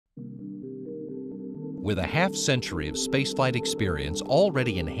With a half-century of spaceflight experience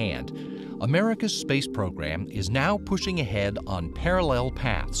already in hand, America's space program is now pushing ahead on parallel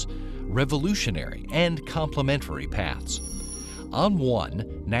paths, revolutionary and complementary paths. On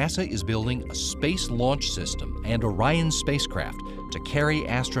one, NASA is building a space launch system and Orion spacecraft to carry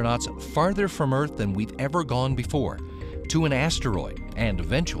astronauts farther from Earth than we've ever gone before, to an asteroid and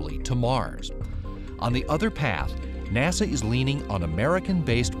eventually to Mars. On the other path, NASA is leaning on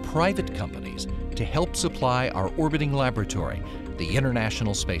American-based private companies to help supply our orbiting laboratory, the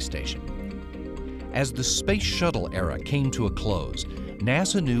International Space Station. As the Space Shuttle era came to a close,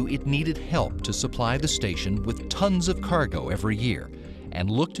 NASA knew it needed help to supply the station with tons of cargo every year and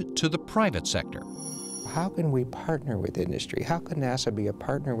looked to the private sector. How can we partner with industry? How can NASA be a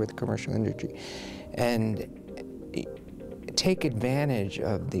partner with commercial industry and take advantage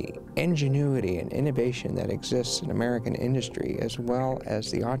of the ingenuity and innovation that exists in American industry, as well as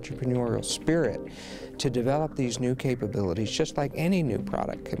the entrepreneurial spirit to develop these new capabilities, just like any new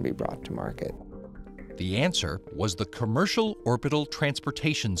product can be brought to market? The answer was the Commercial Orbital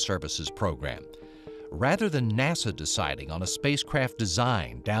Transportation Services program. Rather than NASA deciding on a spacecraft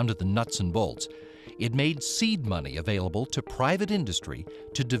design down to the nuts and bolts, it made seed money available to private industry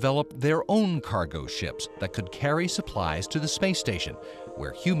to develop their own cargo ships that could carry supplies to the space station,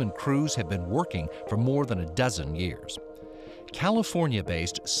 where human crews have been working for more than a dozen years.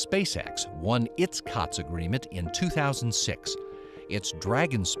 California-based SpaceX won its COTS agreement in 2006. Its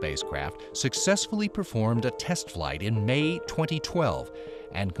Dragon spacecraft successfully performed a test flight in May 2012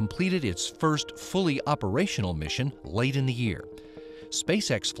 and completed its first fully operational mission late in the year.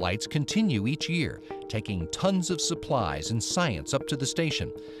 SpaceX flights continue each year, taking tons of supplies and science up to the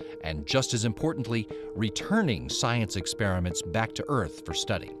station, and just as importantly, returning science experiments back to Earth for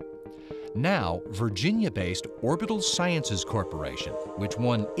study. Now, Virginia-based Orbital Sciences Corporation, which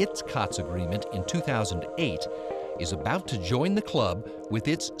won its COTS agreement in 2008, is about to join the club with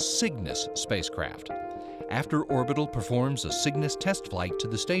its Cygnus spacecraft. After Orbital performs a Cygnus test flight to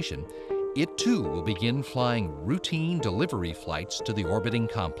the station, it too will begin flying routine delivery flights to the orbiting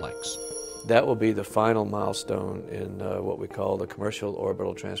complex. That will be the final milestone in what we call the Commercial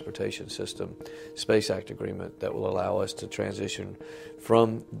Orbital Transportation System Space Act Agreement that will allow us to transition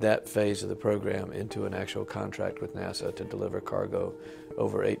from that phase of the program into an actual contract with NASA to deliver cargo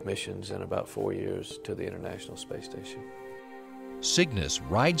over 8 missions in about 4 years to the International Space Station. Cygnus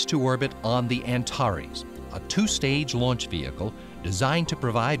rides to orbit on the Antares, a 2-stage launch vehicle designed to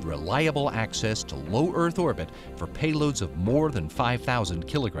provide reliable access to low Earth orbit for payloads of more than 5,000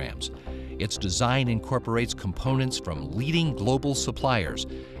 kilograms. Its design incorporates components from leading global suppliers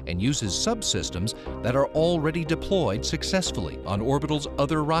and uses subsystems that are already deployed successfully on Orbital's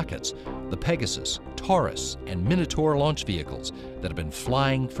other rockets, the Pegasus, Taurus, and Minotaur launch vehicles that have been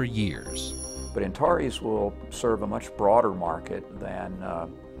flying for years. But Antares will serve a much broader market than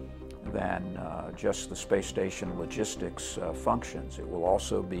just the space station logistics functions. It will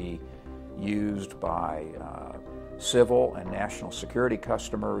also be used by civil and national security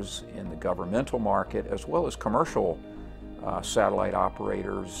customers in the governmental market, as well as commercial satellite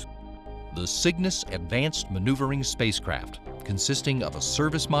operators. The Cygnus Advanced Maneuvering Spacecraft, consisting of a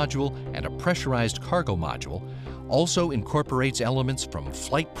service module and a pressurized cargo module, also incorporates elements from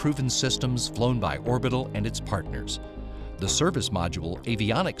flight-proven systems flown by Orbital and its partners. The service module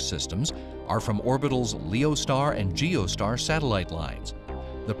avionics systems are from Orbital's LeoStar and GeoStar satellite lines.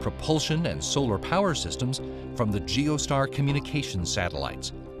 The propulsion and solar power systems from the GeoStar communications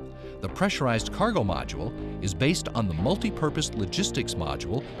satellites. The pressurized cargo module is based on the multi-purpose logistics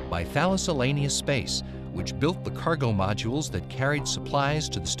module by Thales Alenia Space, which built the cargo modules that carried supplies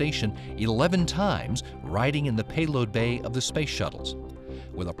to the station 11 times, riding in the payload bay of the space shuttles.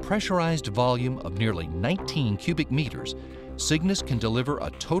 With a pressurized volume of nearly 19 cubic meters, Cygnus can deliver a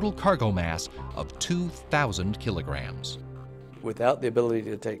total cargo mass of 2,000 kilograms. Without the ability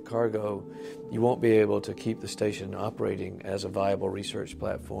to take cargo, you won't be able to keep the station operating as a viable research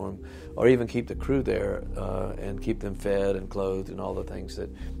platform, or even keep the crew there and keep them fed and clothed and all the things that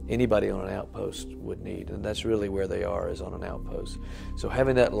anybody on an outpost would need. And that's really where they are, is on an outpost. So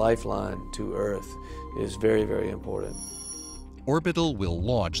having that lifeline to Earth is very, very important. Orbital will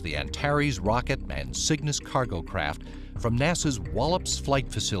launch the Antares rocket and Cygnus cargo craft from NASA's Wallops Flight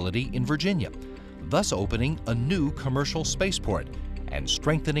Facility in Virginia, thus opening a new commercial spaceport and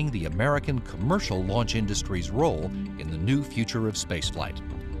strengthening the American commercial launch industry's role in the new future of spaceflight.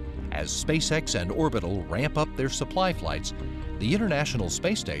 As SpaceX and Orbital ramp up their supply flights, the International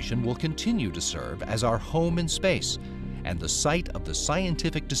Space Station will continue to serve as our home in space and the site of the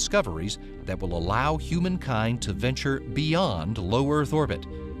scientific discoveries that will allow humankind to venture beyond low Earth orbit,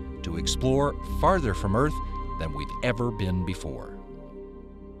 to explore farther from Earth than we've ever been before.